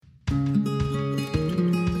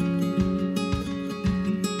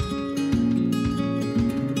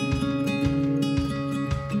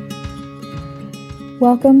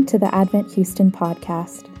Welcome to the Advent Houston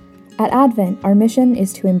podcast. At Advent, our mission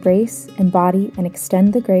is to embrace, embody, and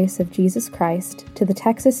extend the grace of Jesus Christ to the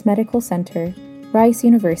Texas Medical Center, Rice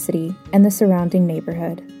University, and the surrounding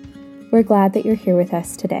neighborhood. We're glad that you're here with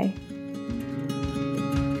us today.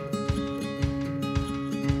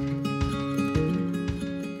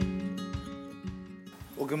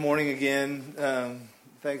 Well, good morning again.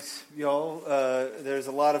 Thanks, y'all. There's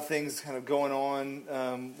a lot of things kind of going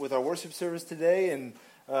on with our worship service today, and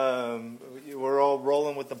we're all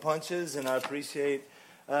rolling with the punches, and I appreciate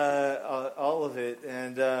all of it.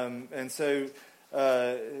 And so,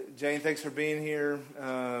 Jane, thanks for being here.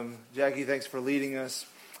 Jackie, thanks for leading us.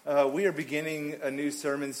 We are beginning a new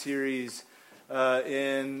sermon series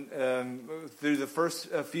through the first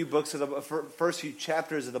few books of the first few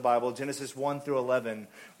chapters of the Bible, Genesis 1 through 11.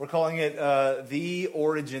 We're calling it The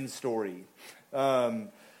Origin Story. How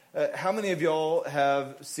many of y'all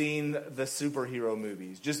have seen the superhero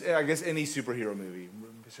movies? Just, I guess, any superhero movie.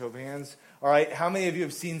 Show of hands. All right. How many of you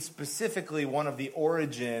have seen specifically one of the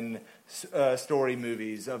origin story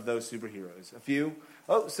movies of those superheroes? A few?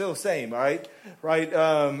 Oh, still same, all right? Right.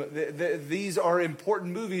 These are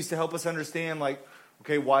important movies to help us understand, like,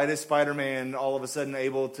 okay, why does Spider-Man all of a sudden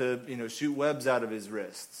able to, shoot webs out of his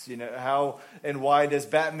wrists? How and why does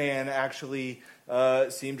Batman actually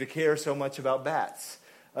seem to care so much about bats?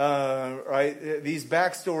 Right? These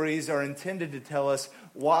backstories are intended to tell us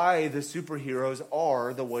why the superheroes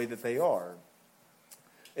are the way that they are.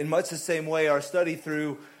 In much the same way, our study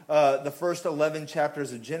through the first 11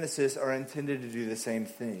 chapters of Genesis are intended to do the same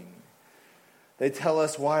thing. They tell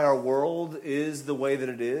us why our world is the way that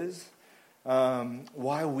it is,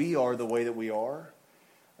 why we are the way that we are.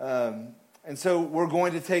 And so we're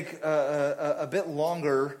going to take a bit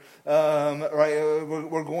longer, right?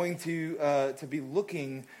 We're going to be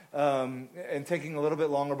looking and taking a little bit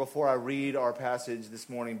longer before I read our passage this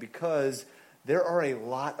morning, because there are a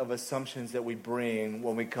lot of assumptions that we bring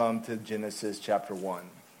when we come to Genesis chapter 1.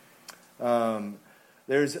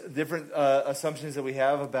 There's different assumptions that we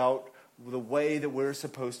have about the way that we're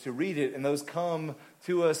supposed to read it, and those come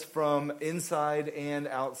to us from inside and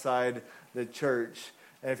outside the church.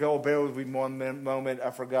 And if y'all will bear with me one moment,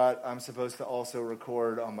 I forgot I'm supposed to also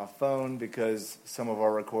record on my phone because some of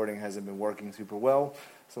our recording hasn't been working super well.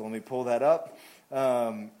 So let me pull that up.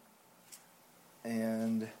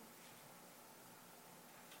 And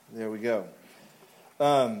there we go.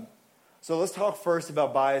 So let's talk first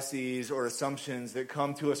about biases or assumptions that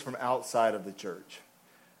come to us from outside of the church.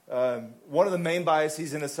 One of the main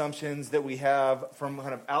biases and assumptions that we have from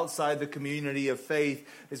kind of outside the community of faith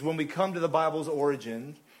is when we come to the Bible's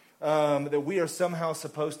origin, that we are somehow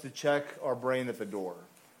supposed to check our brain at the door.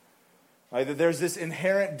 Right? That there's this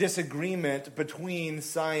inherent disagreement between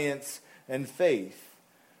science and faith.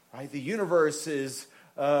 Right? The universe is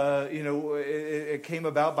it came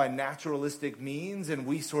about by naturalistic means, and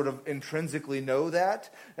we sort of intrinsically know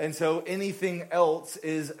that. And so anything else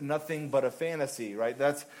is nothing but a fantasy, right?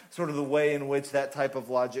 That's sort of the way in which that type of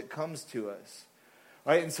logic comes to us,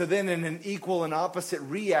 right? And so then in an equal and opposite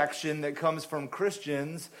reaction that comes from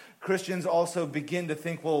Christians also begin to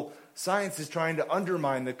think, well, science is trying to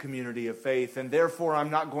undermine the community of faith, and therefore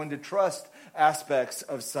I'm not going to trust aspects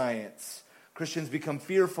of science. Christians become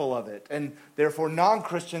fearful of it, and therefore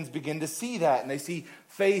non-Christians begin to see that, and they see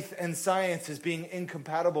faith and science as being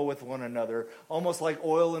incompatible with one another, almost like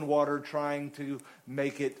oil and water trying to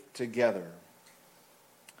make it together.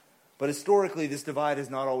 But historically, this divide has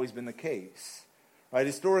not always been the case. Right?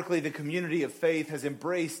 Historically, the community of faith has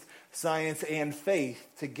embraced science and faith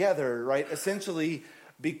together, right? Essentially,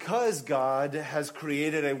 because God has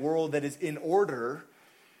created a world that is in order,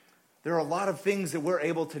 there are a lot of things that we're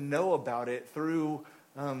able to know about it through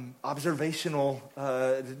observational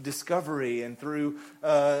discovery and through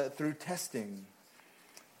testing.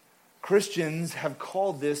 Christians have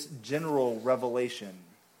called this general revelation,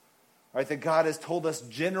 right? That God has told us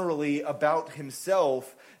generally about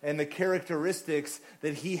himself and the characteristics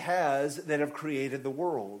that he has that have created the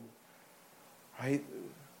world, right?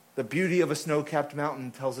 The beauty of a snow-capped mountain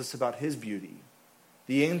tells us about his beauty.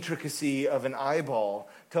 The intricacy of an eyeball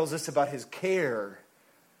tells us about his care.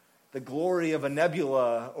 The glory of a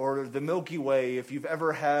nebula or the Milky Way, if you've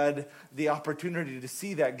ever had the opportunity to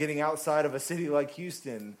see that getting outside of a city like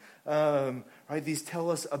Houston, right? These tell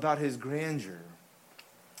us about his grandeur.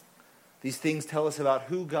 These things tell us about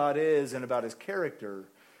who God is and about his character.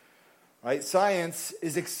 Right? Science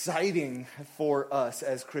is exciting for us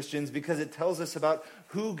as Christians because it tells us about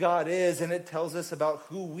who God is and it tells us about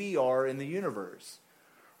who we are in the universe.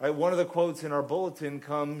 Right? One of the quotes in our bulletin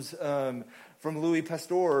comes from Louis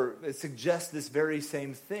Pasteur. It suggests this very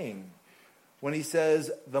same thing. when he says,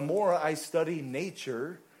 "The more I study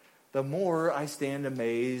nature, the more I stand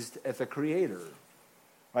amazed at the Creator."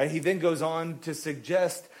 Right? He then goes on to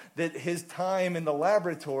suggest that his time in the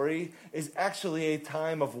laboratory is actually a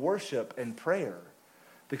time of worship and prayer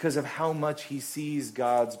because of how much he sees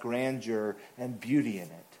God's grandeur and beauty in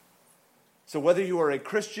it. So whether you are a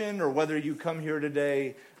Christian or whether you come here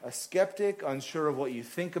today a skeptic, unsure of what you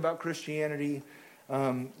think about Christianity,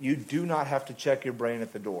 you do not have to check your brain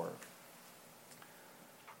at the door.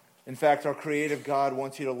 In fact, our creative God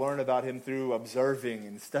wants you to learn about him through observing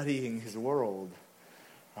and studying his world.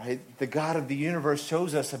 Right? The God of the universe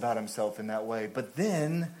shows us about himself in that way. But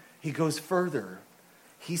then he goes further.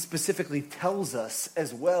 He specifically tells us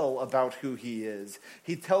as well about who he is.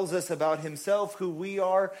 He tells us about himself, who we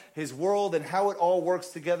are, his world, and how it all works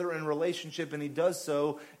together in relationship. And he does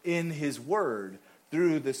so in his word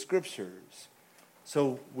through the scriptures.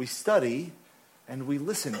 So we study and we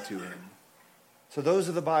listen to him. So those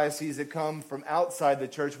are the biases that come from outside the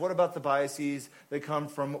church. What about the biases that come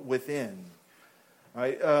from within?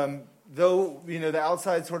 Right? Though, the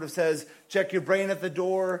outside sort of says, check your brain at the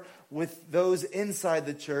door, with those inside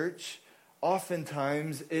the church,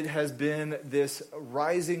 oftentimes it has been this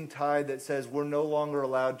rising tide that says we're no longer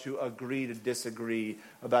allowed to agree to disagree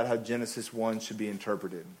about how Genesis 1 should be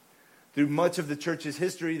interpreted. Through much of the church's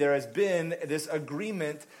history, there has been this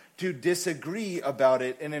agreement to disagree about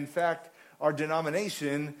it. And in fact, our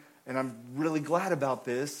denomination, and I'm really glad about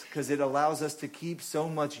this because it allows us to keep so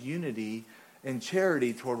much unity and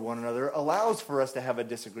charity toward one another, allows for us to have a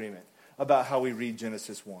disagreement about how we read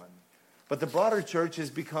Genesis 1. But the broader church has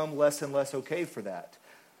become less and less okay for that.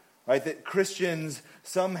 Right? That Christians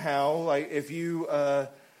somehow, like if you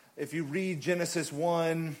read Genesis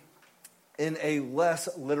 1 in a less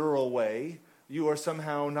literal way, you are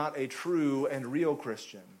somehow not a true and real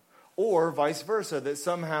Christian. Or vice versa, that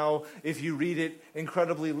somehow if you read it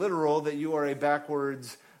incredibly literal, that you are a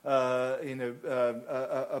backwards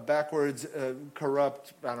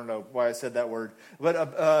corrupt, I don't know why I said that word,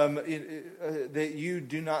 but that you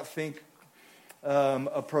do not think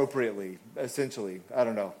appropriately, essentially. I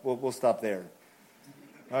don't know. We'll stop there.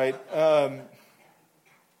 All right.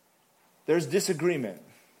 There's disagreement.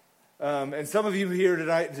 And some of you here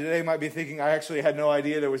today might be thinking, I actually had no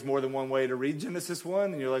idea there was more than one way to read Genesis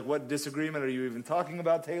 1. And you're like, what disagreement are you even talking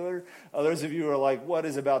about, Taylor? Others of you are like, what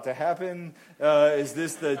is about to happen? Is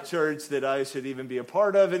this the church that I should even be a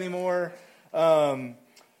part of anymore?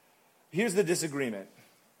 Here's the disagreement.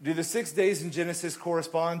 Do the 6 days in Genesis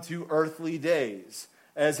correspond to earthly days,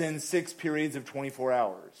 as in 6 periods of 24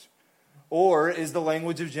 hours? Or is the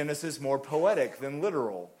language of Genesis more poetic than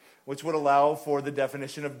literal, which would allow for the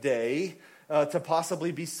definition of day to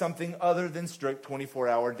possibly be something other than strict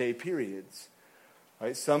 24-hour day periods?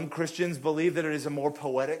 Right? Some Christians believe that it is a more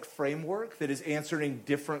poetic framework that is answering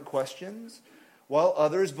different questions, while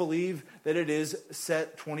others believe that it is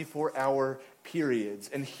set 24-hour periods.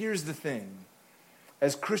 And here's the thing.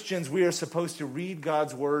 As Christians, we are supposed to read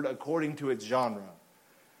God's word according to its genre.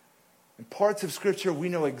 In parts of Scripture, we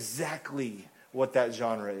know exactly what that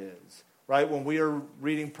genre is. Right? When we are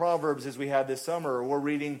reading Proverbs as we had this summer, or we're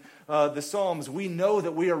reading the Psalms, we know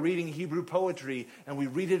that we are reading Hebrew poetry and we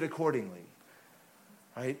read it accordingly.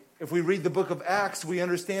 Right? If we read the book of Acts, we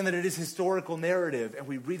understand that it is historical narrative and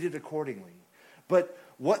we read it accordingly. But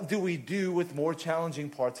what do we do with more challenging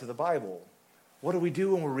parts of the Bible? What do we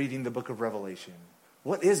do when we're reading the book of Revelation?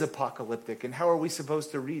 What is apocalyptic and how are we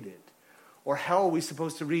supposed to read it? Or how are we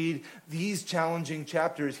supposed to read these challenging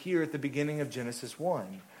chapters here at the beginning of Genesis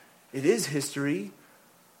 1? It is history,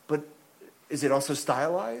 but is it also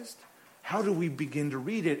stylized? How do we begin to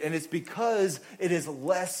read it? And it's because it is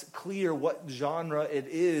less clear what genre it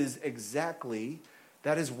is exactly.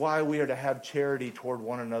 That is why we are to have charity toward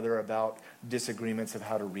one another about disagreements of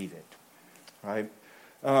how to read it. Right?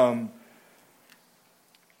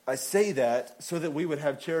 I say that so that we would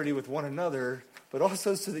have charity with one another, but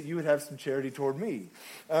also so that you would have some charity toward me.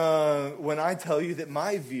 When I tell you that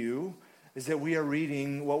my view is that what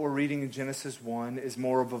we're reading in Genesis 1 is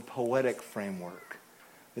more of a poetic framework.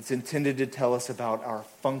 It's intended to tell us about our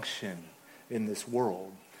function in this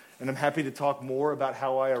world. And I'm happy to talk more about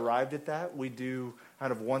how I arrived at that. We do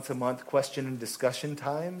kind of once a month question and discussion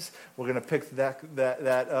times. We're going to pick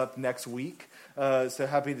that up next week. So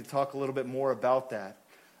happy to talk a little bit more about that.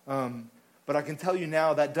 But I can tell you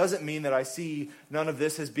now that doesn't mean that I see none of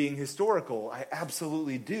this as being historical. I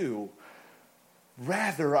absolutely do.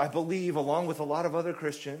 Rather, I believe, along with a lot of other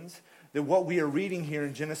Christians, that what we are reading here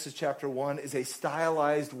in Genesis chapter 1 is a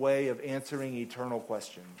stylized way of answering eternal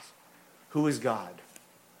questions. Who is God?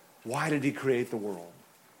 Why did he create the world?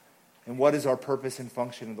 And what is our purpose and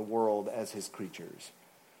function in the world as his creatures?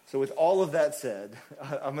 So with all of that said,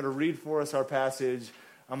 I'm going to read for us our passage.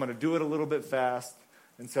 I'm going to do it a little bit fast.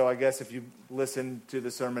 And so I guess if you listen to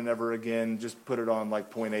the sermon ever again, just put it on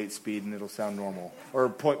like 0.8 speed and it'll sound normal. Or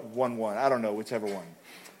 0.11, I don't know, whichever one.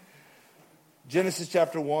 Genesis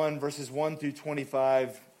chapter 1, verses 1 through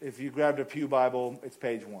 25. If you grabbed a pew Bible, it's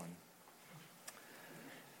page 1.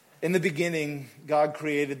 In the beginning, God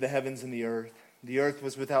created the heavens and the earth. The earth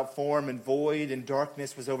was without form and void, and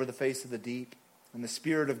darkness was over the face of the deep. And the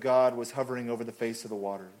Spirit of God was hovering over the face of the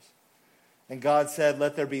waters. And God said,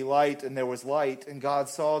 "Let there be light," and there was light. And God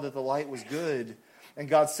saw that the light was good. And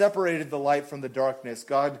God separated the light from the darkness.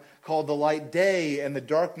 God called the light day, and the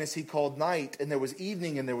darkness he called night. And there was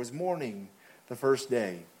evening and there was morning, the first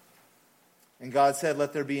day. And God said,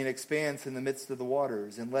 "Let there be an expanse in the midst of the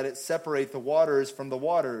waters, and let it separate the waters from the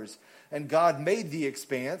waters." And God made the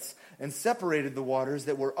expanse and separated the waters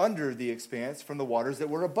that were under the expanse from the waters that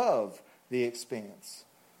were above the expanse.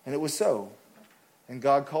 And it was so. And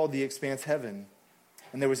God called the expanse heaven.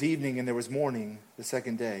 And there was evening and there was morning, the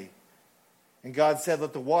second day. And God said,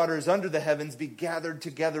 "Let the waters under the heavens be gathered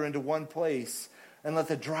together into one place, and let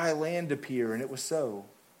the dry land appear." And it was so.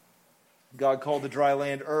 God called the dry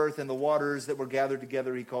land earth, and the waters that were gathered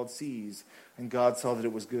together he called seas. And God saw that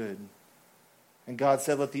it was good. And God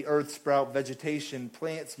said, "Let the earth sprout vegetation,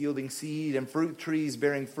 plants yielding seed, and fruit trees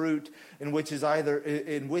bearing fruit, in which is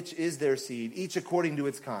their seed, each according to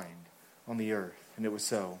its kind, on the earth." And it was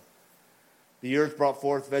so. The earth brought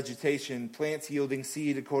forth vegetation, plants yielding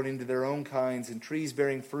seed according to their own kinds, and trees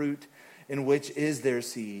bearing fruit, in which is their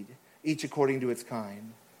seed, each according to its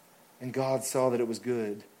kind. And God saw that it was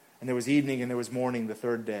good. And there was evening and there was morning, the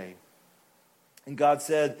third day. And God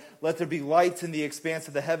said, "Let there be lights in the expanse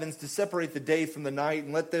of the heavens to separate the day from the night,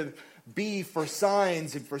 and let them be for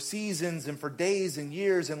signs and for seasons and for days and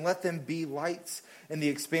years, and let them be lights in the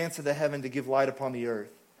expanse of the heaven to give light upon the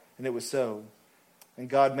earth." And it was so. And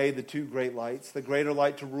God made the two great lights, the greater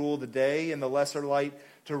light to rule the day, and the lesser light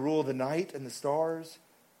to rule the night and the stars.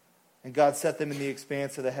 And God set them in the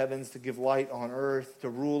expanse of the heavens to give light on earth, to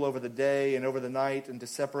rule over the day and over the night, and to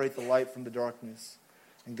separate the light from the darkness.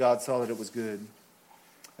 And God saw that it was good.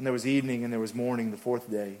 And there was evening and there was morning, the fourth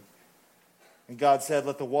day. And God said,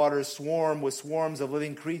 "Let the waters swarm with swarms of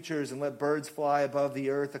living creatures, and let birds fly above the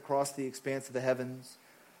earth across the expanse of the heavens."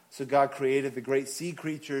 So God created the great sea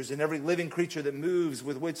creatures and every living creature that moves,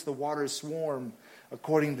 with which the waters swarm,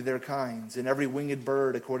 according to their kinds, and every winged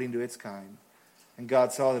bird according to its kind. And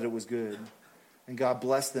God saw that it was good. And God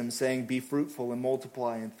blessed them, saying, "Be fruitful and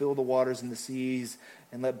multiply, and fill the waters and the seas,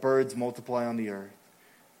 and let birds multiply on the earth."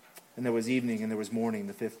 And there was evening and there was morning,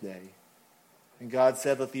 the fifth day. And God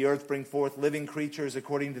said, "Let the earth bring forth living creatures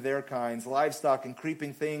according to their kinds, livestock and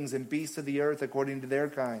creeping things, and beasts of the earth according to their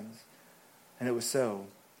kinds." And it was so.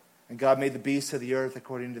 And God made the beasts of the earth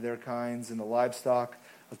according to their kinds, and the livestock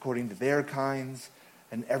according to their kinds,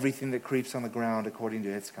 and everything that creeps on the ground according to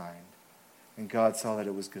its kind. And God saw that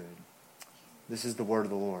it was good. This is the word of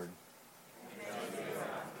the Lord.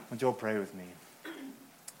 Would you all pray with me?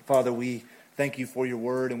 Father, we thank you for your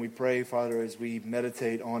word, and we pray, Father, as we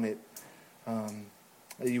meditate on it,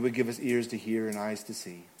 that you would give us ears to hear and eyes to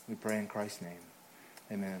see. We pray in Christ's name.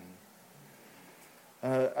 Amen.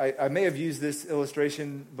 I may have used this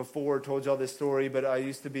illustration before, told y'all this story, but I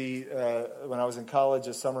used to be, when I was in college,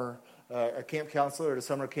 a camp counselor at a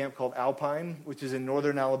summer camp called Alpine, which is in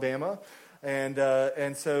northern Alabama.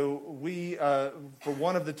 And so we, for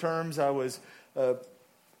one of the terms, I was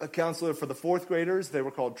a counselor for the fourth graders. They were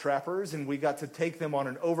called trappers, and we got to take them on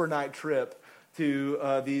an overnight trip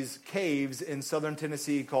to these caves in southern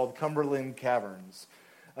Tennessee called Cumberland Caverns.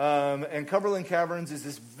 And Cumberland Caverns is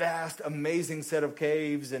this vast, amazing set of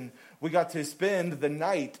caves, and we got to spend the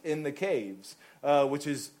night in the caves, which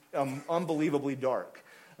is unbelievably dark.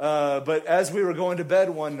 But as we were going to bed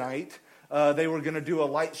one night, they were going to do a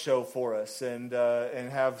light show for us and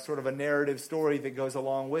have sort of a narrative story that goes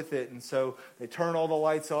along with it. And so they turn all the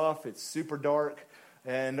lights off. It's super dark.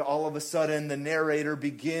 And all of a sudden, the narrator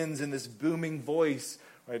begins in this booming voice,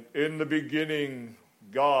 right? "In the beginning,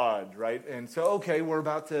 God," right? And so, okay, we're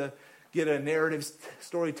about to get a narrative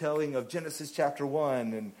storytelling of Genesis chapter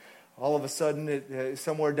 1. And all of a sudden,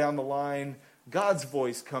 somewhere down the line, God's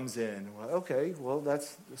voice comes in. Well, okay, well,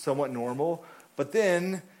 that's somewhat normal. But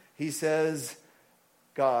then he says,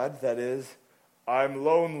 God, that is, "I'm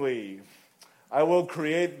lonely. I will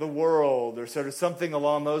create the world," or sort of something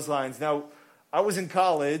along those lines. Now, I was in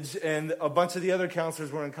college, and a bunch of the other counselors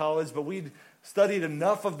were in college, but we'd studied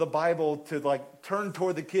enough of the Bible to like turn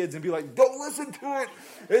toward the kids and be like, "Don't listen to it.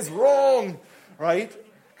 It's wrong," right?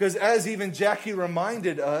 Because as even Jackie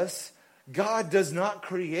reminded us, God does not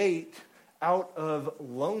create out of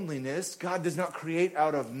loneliness. God does not create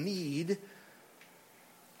out of need.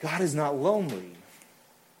 God is not lonely.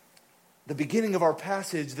 The beginning of our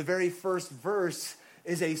passage, the very first verse,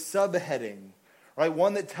 is a subheading, right?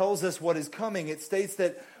 One that tells us what is coming. It states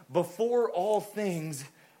that before all things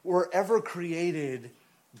were ever created,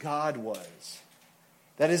 God was.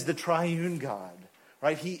 That is the triune God,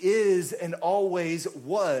 right? He is and always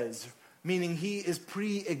was, meaning he is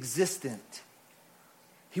pre-existent.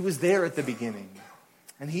 He was there at the beginning,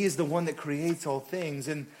 and he is the one that creates all things.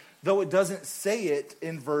 And though it doesn't say it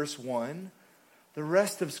in verse 1, the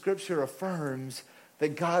rest of Scripture affirms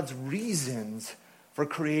that God's reasons for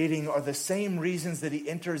creating are the same reasons that he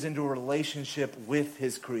enters into a relationship with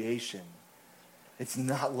his creation. It's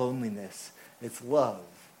not loneliness, it's love.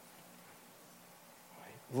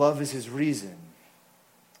 Love is his reason.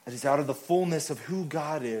 It is out of the fullness of who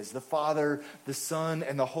God is, the Father, the Son,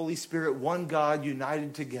 and the Holy Spirit, one God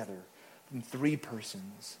united together in three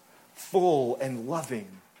persons, full and loving,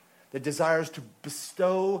 that desires to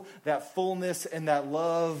bestow that fullness and that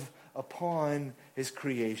love upon his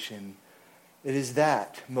creation. It is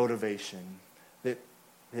that motivation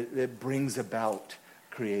that brings about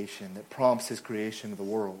creation, that prompts his creation of the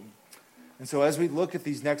world. And so as we look at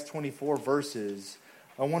these next 24 verses,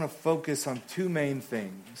 I want to focus on two main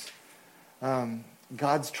things.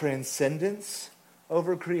 God's transcendence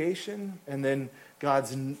over creation, and then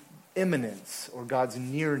God's immanence or God's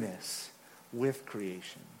nearness with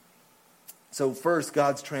creation. So first,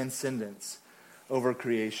 God's transcendence over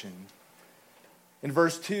creation. In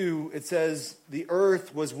verse 2, it says, "The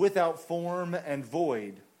earth was without form and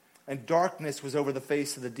void, and darkness was over the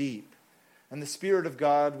face of the deep, and the Spirit of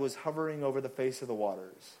God was hovering over the face of the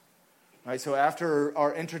waters." All right, so after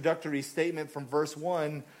our introductory statement from verse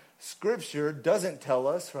 1, Scripture doesn't tell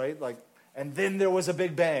us, right, like, and then there was a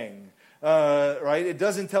big bang. Right? It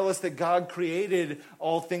doesn't tell us that God created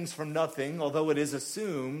all things from nothing, although it is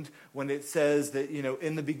assumed when it says that,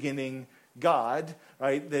 in the beginning, God,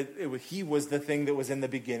 right, that he was the thing that was in the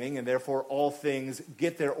beginning, and therefore all things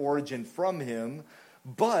get their origin from him.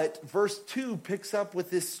 But verse 2 picks up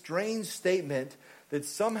with this strange statement that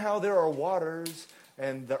somehow there are waters,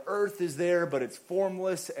 and the earth is there, but it's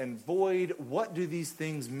formless and void. What do these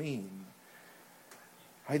things mean?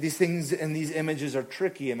 Right, these things and these images are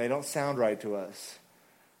tricky and they don't sound right to us.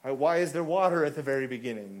 Right, why is there water at the very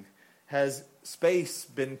beginning? Has space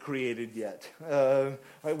been created yet?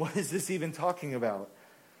 Right, what is this even talking about?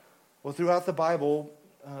 Well, throughout the Bible,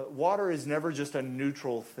 water is never just a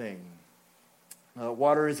neutral thing.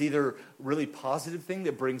 Water is either a really positive thing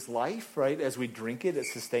that brings life, right? As we drink it, it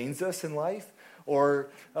sustains us in life. Or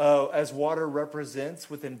as water represents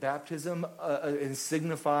within baptism and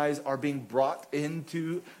signifies our being brought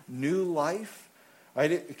into new life,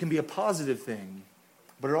 right? It can be a positive thing,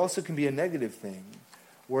 but it also can be a negative thing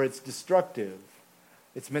where it's destructive.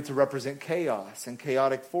 It's meant to represent chaos and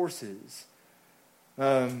chaotic forces.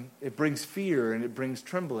 It brings fear and it brings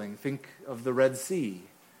trembling. Think of the Red Sea,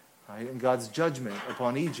 right? And God's judgment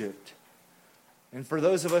upon Egypt. And for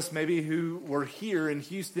those of us maybe who were here in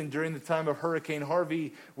Houston during the time of Hurricane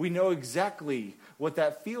Harvey, we know exactly what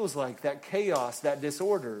that feels like, that chaos, that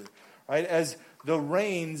disorder, right? As the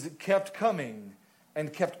rains kept coming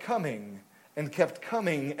and kept coming and kept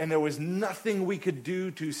coming, and there was nothing we could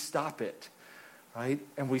do to stop it, right?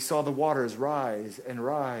 And we saw the waters rise and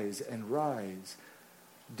rise and rise.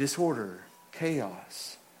 Disorder,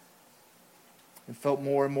 chaos. It felt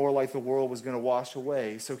more and more like the world was going to wash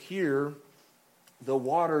away. So here, the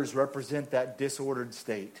waters represent that disordered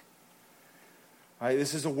state. Right?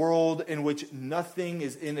 This is a world in which nothing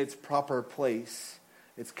is in its proper place.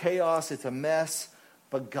 It's chaos, it's a mess,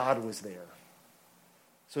 but God was there.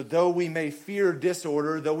 So though we may fear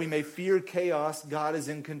disorder, though we may fear chaos, God is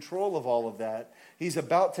in control of all of that. He's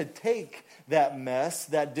about to take that mess,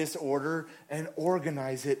 that disorder, and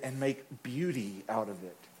organize it and make beauty out of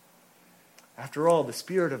it. After all, the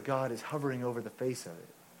Spirit of God is hovering over the face of it,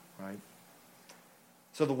 right?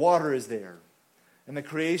 So the water is there, and the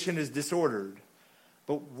creation is disordered.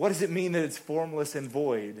 But what does it mean that it's formless and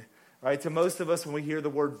void? Right? To most of us, when we hear the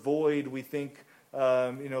word void, we think,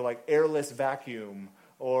 like airless vacuum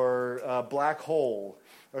or black hole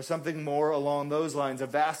or something more along those lines, a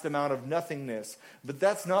vast amount of nothingness. But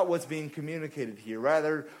that's not what's being communicated here.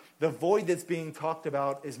 Rather, the void that's being talked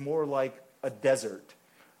about is more like a desert.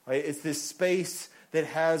 Right? It's this space that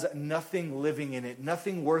has nothing living in it,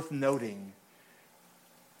 nothing worth noting.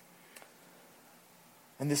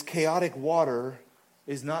 And this chaotic water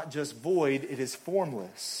is not just void, it is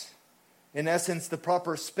formless. In essence, the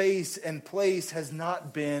proper space and place has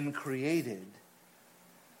not been created.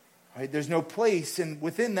 Right? There's no place, and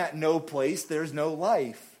within that no place, there's no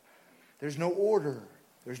life. There's no order.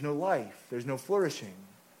 There's no life. There's no flourishing.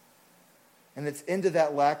 And it's into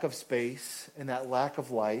that lack of space and that lack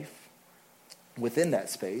of life within that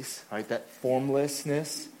space, right, that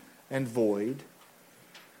formlessness and void,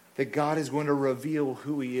 that God is going to reveal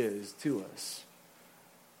who he is to us.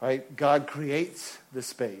 Right? God creates the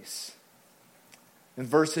space.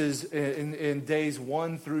 In days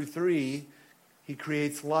 1 through 3, he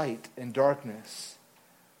creates light and darkness.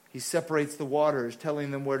 He separates the waters,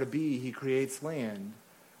 telling them where to be. He creates land.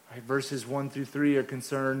 Right? Verses 1 through 3 are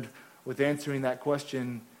concerned with answering that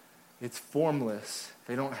question. It's formless.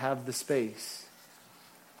 They don't have the space.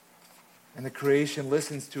 And the creation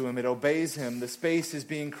listens to him. It obeys him. The space is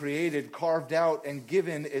being created, carved out, and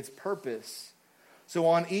given its purpose. So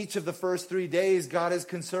on each of the first 3 days, God is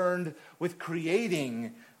concerned with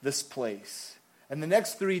creating this place. And the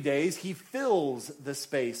next 3 days, he fills the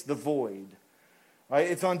space, the void. Right?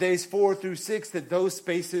 It's on days 4 through 6 that those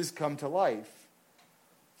spaces come to life,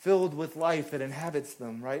 filled with life that inhabits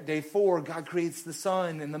them. Right? Day 4, God creates the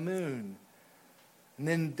sun and the moon. And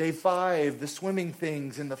then day 5, the swimming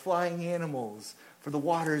things and the flying animals for the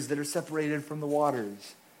waters that are separated from the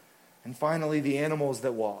waters. And finally, the animals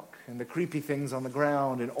that walk and the creepy things on the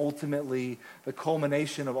ground. And ultimately, the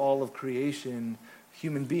culmination of all of creation,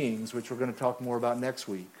 human beings, which we're going to talk more about next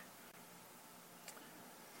week.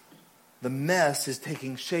 The mess is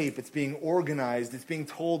taking shape. It's being organized. It's being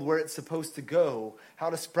told where it's supposed to go,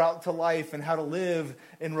 how to sprout to life, and how to live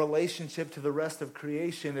in relationship to the rest of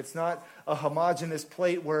creation. It's not a homogeneous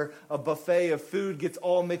plate where a buffet of food gets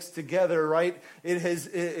all mixed together, right?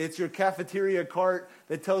 It's your cafeteria cart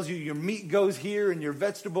that tells you your meat goes here and your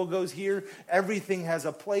vegetable goes here. Everything has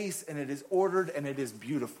a place, and it is ordered, and it is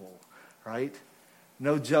beautiful, right?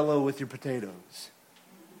 No Jell-O with your potatoes.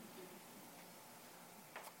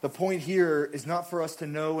 The point here is not for us to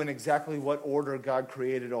know in exactly what order God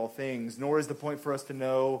created all things, nor is the point for us to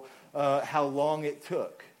know how long it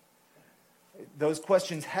took. Those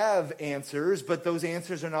questions have answers, but those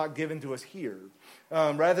answers are not given to us here.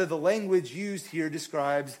 Rather, the language used here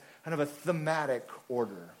describes kind of a thematic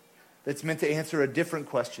order that's meant to answer a different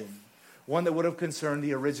question, one that would have concerned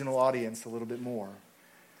the original audience a little bit more.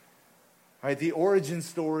 Right, the origin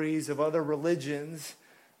stories of other religions,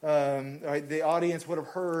 right, the audience would have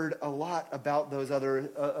heard a lot about those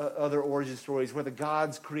other origin stories where the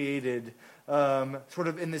gods created sort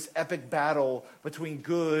of in this epic battle between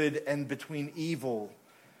good and between evil.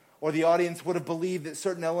 Or the audience would have believed that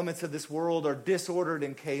certain elements of this world are disordered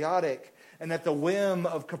and chaotic, and at the whim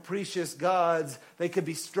of capricious gods, they could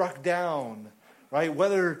be struck down, right?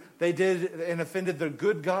 Whether they did and offended the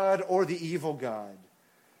good God or the evil God.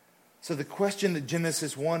 So the question that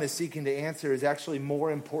Genesis 1 is seeking to answer is actually more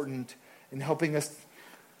important in helping us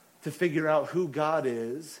to figure out who God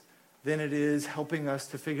is than it is helping us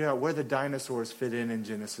to figure out where the dinosaurs fit in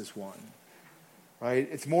Genesis 1. Right?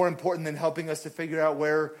 It's more important than helping us to figure out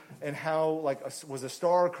where and how was a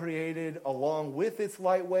star created along with its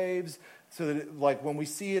light waves, so that when we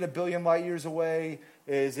see it 1 billion light years away,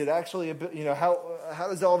 is it actually how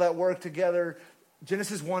does all that work together?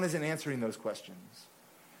 Genesis 1 isn't answering those questions.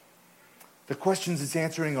 The questions it's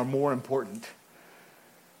answering are more important.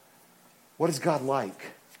 What is God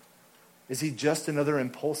like? Is he just another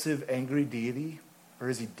impulsive, angry deity, or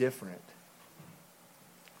is he different?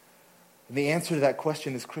 And the answer to that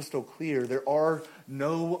question is crystal clear. There are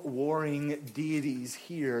no warring deities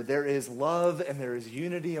here. There is love and there is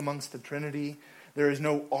unity amongst the Trinity. There is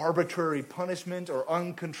no arbitrary punishment or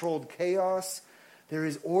uncontrolled chaos. There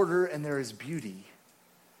is order and there is beauty.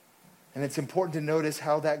 And it's important to notice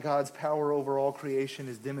how that God's power over all creation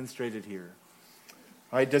is demonstrated here.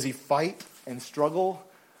 All right, does he fight and struggle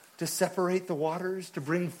to separate the waters, to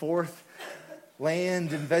bring forth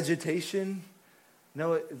land and vegetation?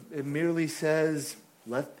 No, it merely says,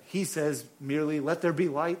 let there be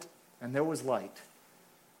light, and there was light.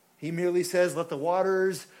 He merely says, let the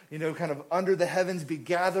waters, kind of under the heavens be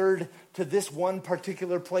gathered to this one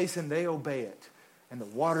particular place, and they obey it. And the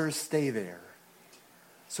waters stay there.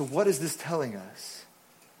 So what is this telling us?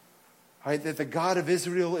 Right, that the God of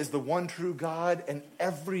Israel is the one true God, and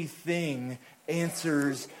everything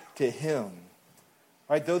answers to him.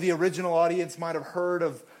 Right, though the original audience might have heard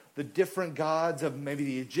of the different gods of maybe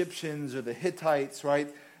the Egyptians or the Hittites,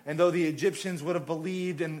 right? And though the Egyptians would have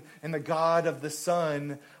believed in the God of the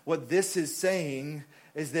sun, what this is saying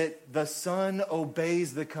is that the sun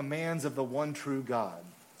obeys the commands of the one true God.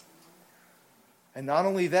 And not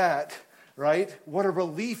only that, right? What a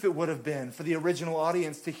relief it would have been for the original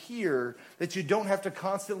audience to hear that you don't have to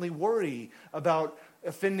constantly worry about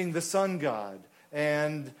offending the sun god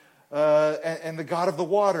and the God of the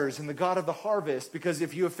waters and the God of the harvest, because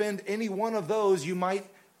if you offend any one of those, you might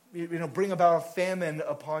bring about a famine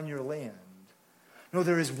upon your land. No,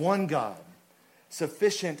 there is one God,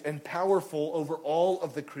 sufficient and powerful over all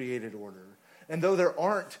of the created order. And though there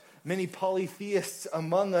aren't many polytheists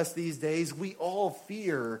among us these days, we all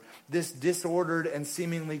fear this disordered and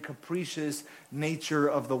seemingly capricious nature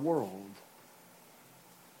of the world.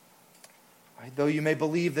 Right? Though you may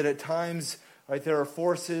believe that at times, right, there are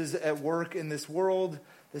forces at work in this world,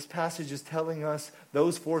 this passage is telling us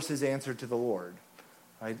those forces answer to the Lord.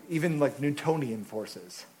 Right? Even like Newtonian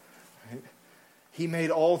forces. Right? He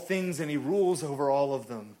made all things and he rules over all of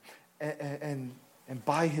them. And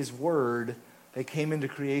by his word, they came into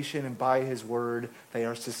creation, and by his word, they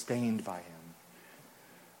are sustained by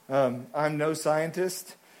him. I'm no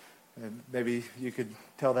scientist. Maybe you could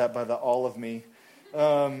tell that by the all of me.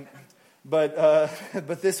 But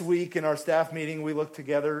this week in our staff meeting, we looked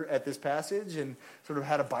together at this passage and sort of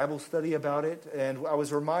had a Bible study about it. And I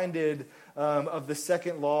was reminded of the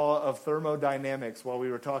second law of thermodynamics while we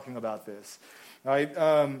were talking about this. Right?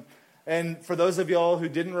 And for those of y'all who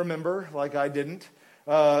didn't remember, like I didn't,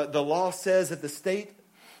 the law says that the state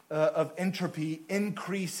of entropy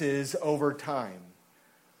increases over time.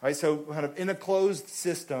 Right? So kind of in a closed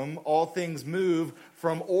system, all things move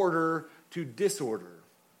from order to disorder.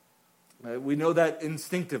 We know that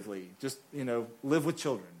instinctively. Just, live with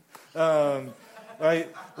children. Right?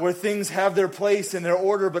 Where things have their place in their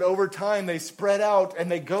order, but over time they spread out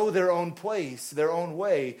and they go their own place, their own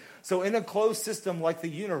way. So in a closed system like the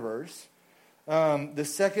universe, the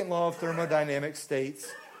second law of thermodynamics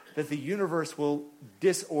states that the universe will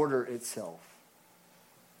disorder itself.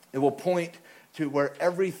 It will point to where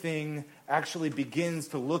everything actually begins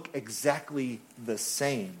to look exactly the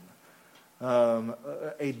same.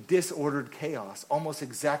 A disordered chaos, almost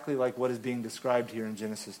exactly like what is being described here in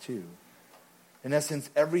Genesis 2. In essence,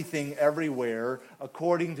 everything everywhere,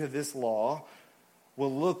 according to this law,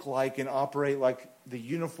 will look like and operate like the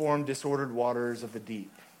uniform disordered waters of the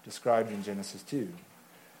deep, described in Genesis 2.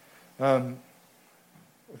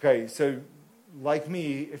 Okay, so like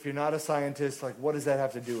me, if you're not a scientist, like what does that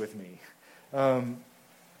have to do with me?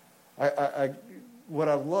 What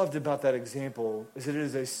I loved about that example is that it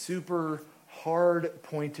is a super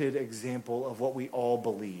hard-pointed example of what we all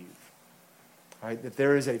believe. Right? That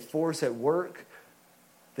there is a force at work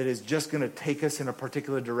that is just going to take us in a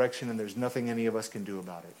particular direction and there's nothing any of us can do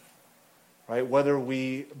about it. Right? Whether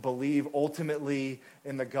we believe ultimately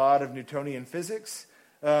in the God of Newtonian physics,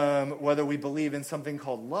 whether we believe in something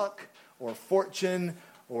called luck or fortune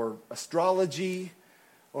or astrology,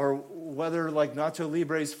 or whether, like Nacho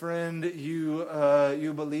Libre's friend,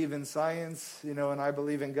 you believe in science, and I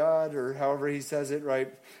believe in God, or however he says it,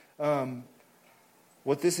 right?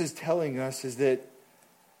 What this is telling us is that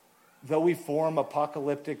though we form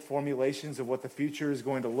apocalyptic formulations of what the future is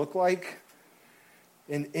going to look like,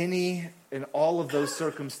 in all of those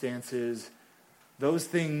circumstances, those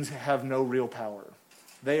things have no real power.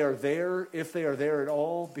 They are there, if they are there at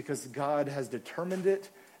all, because God has determined it,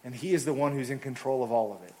 and he is the one who's in control of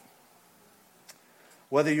all of it.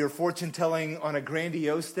 Whether you're fortune-telling on a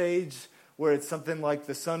grandiose stage, where it's something like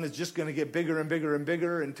the sun is just going to get bigger and bigger and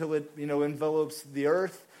bigger until it, envelops the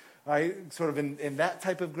earth, right? Sort of in that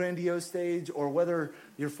type of grandiose stage, or whether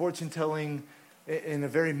you're fortune-telling in a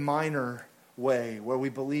very minor way, where we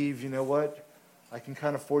believe, I can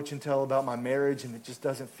kind of fortune-tell about my marriage, and it just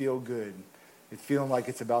doesn't feel good. It's feeling like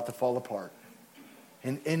it's about to fall apart.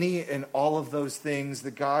 In any and all of those things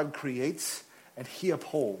that God creates and he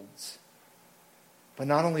upholds. But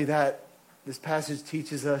not only that, this passage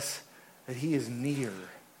teaches us that he is near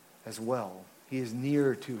as well. He is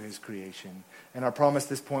near to his creation. And I promise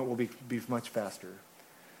this point will be much faster.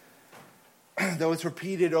 Though it's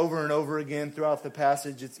repeated over and over again throughout the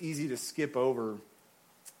passage, it's easy to skip over.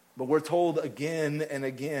 But we're told again and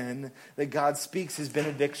again that God speaks his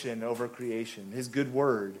benediction over creation, his good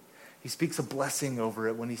word. He speaks a blessing over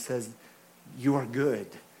it when he says, you are good.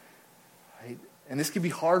 Right? And this can be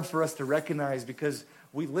hard for us to recognize because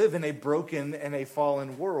we live in a broken and a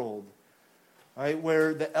fallen world, right?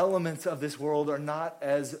 Where the elements of this world are not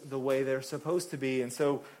as the way they're supposed to be. And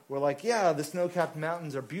so we're like, yeah, the snow-capped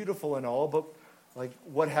mountains are beautiful and all, but like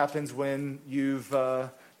what happens when you've been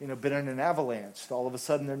in an avalanche? All of a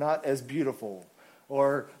sudden they're not as beautiful.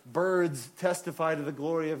 Or birds testify to the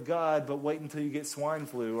glory of God, but wait until you get swine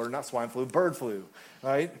flu, or not swine flu, bird flu,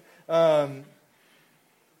 right? But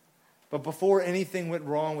before anything went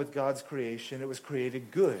wrong with God's creation, it was created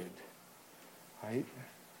good. Right?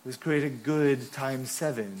 It was created good times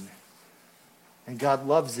 7. And God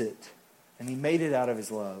loves it. And he made it out of his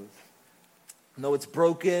love. And though it's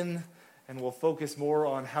broken, and we'll focus more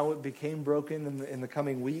on how it became broken in the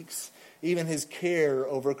coming weeks, even his care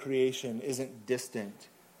over creation isn't distant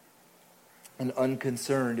and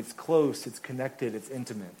unconcerned. It's close, it's connected, it's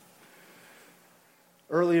intimate.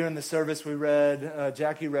 Earlier in the service we read,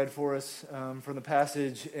 Jackie read for us from the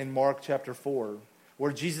passage in Mark chapter 4,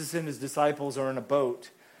 where Jesus and his disciples are in a boat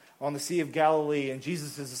on the Sea of Galilee, and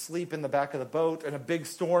Jesus is asleep in the back of the boat, and a big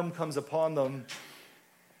storm comes upon them,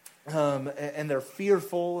 and they're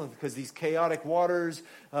fearful because these chaotic waters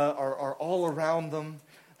are all around them.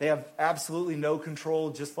 They have absolutely no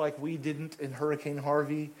control, just like we didn't in Hurricane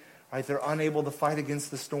Harvey. Right? They're unable to fight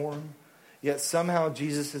against the storm, yet somehow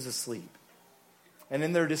Jesus is asleep. And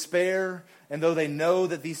in their despair, and though they know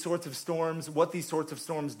that these sorts of storms, what these sorts of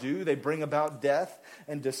storms do, they bring about death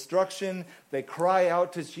and destruction, they cry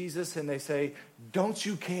out to Jesus and they say, "Don't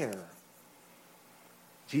you care?"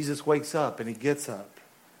 Jesus wakes up and he gets up.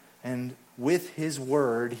 And with his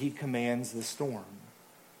word, he commands the storm.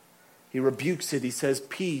 He rebukes it. He says,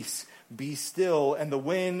 "Peace, be still." And the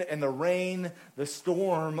wind and the rain, the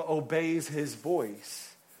storm obeys his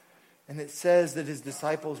voice. And it says that his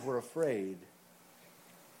disciples were afraid.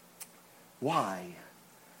 Why?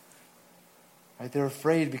 Right? They're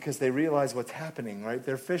afraid because they realize what's happening, right?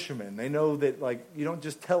 They're fishermen. They know that, like, you don't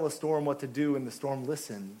just tell a storm what to do and the storm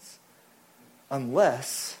listens.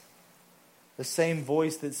 Unless the same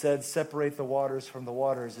voice that said, "Separate the waters from the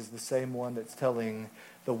waters," is the same one that's telling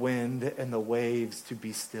the wind and the waves to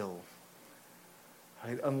be still.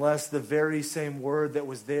 Right? Unless the very same word that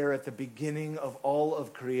was there at the beginning of all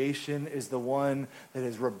of creation is the one that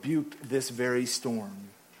has rebuked this very storm.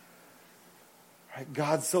 Right?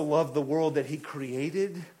 God so loved the world that he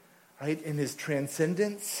created, right, in his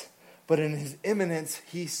transcendence, but in his immanence,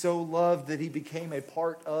 he so loved that he became a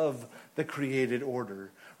part of the created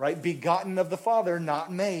order. Right? Begotten of the Father,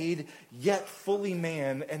 not made, yet fully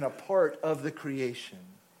man and a part of the creation.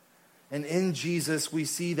 And in Jesus, we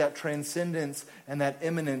see that transcendence and that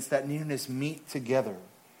immanence, that nearness meet together.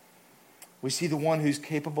 We see the one who's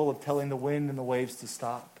capable of telling the wind and the waves to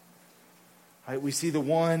stop. Right? We see the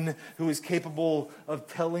one who is capable of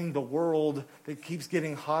telling the world that keeps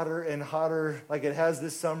getting hotter and hotter like it has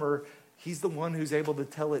this summer. He's the one who's able to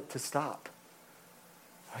tell it to stop.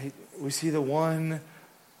 Right? We see the one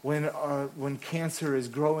when cancer is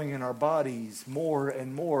growing in our bodies more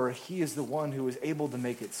and more, he is the one who is able to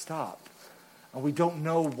make it stop. And we don't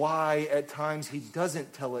know why at times he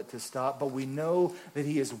doesn't tell it to stop, but we know that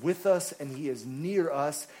he is with us and he is near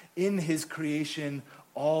us in his creation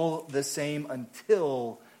all the same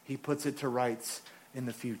until he puts it to rights in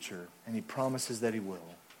the future. And he promises that he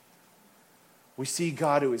will. We see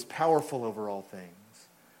God who is powerful over all things.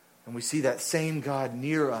 And we see that same God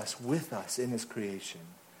near us, with us in his creation.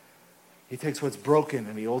 He takes what's broken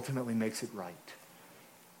and he ultimately makes it right.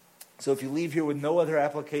 So if you leave here with no other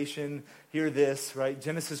application, hear this, right?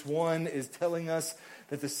 Genesis 1 is telling us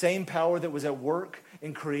that the same power that was at work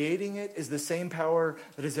in creating it is the same power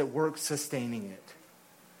that is at work sustaining it.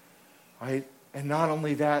 Right? And not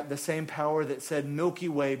only that, the same power that said, "Milky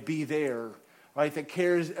Way, be there," right? That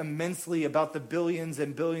cares immensely about the billions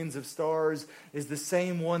and billions of stars is the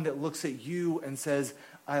same one that looks at you and says,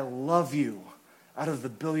 "I love you," out of the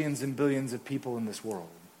billions and billions of people in this world.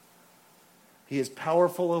 He is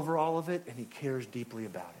powerful over all of it, and he cares deeply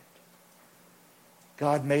about it.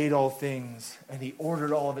 God made all things, and he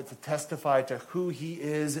ordered all of it to testify to who he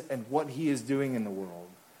is and what he is doing in the world.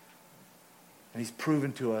 And he's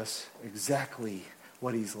proven to us exactly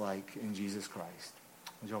what he's like in Jesus Christ.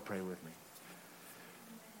 Would y'all pray with me?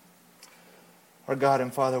 Our God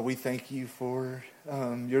and Father, we thank you for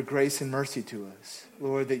your grace and mercy to us.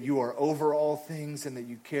 Lord, that you are over all things and that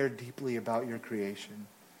you care deeply about your creation.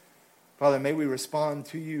 Father, may we respond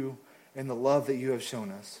to you in the love that you have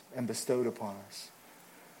shown us and bestowed upon us.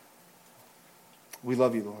 We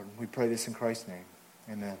love you, Lord. We pray this in Christ's name.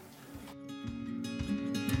 Amen.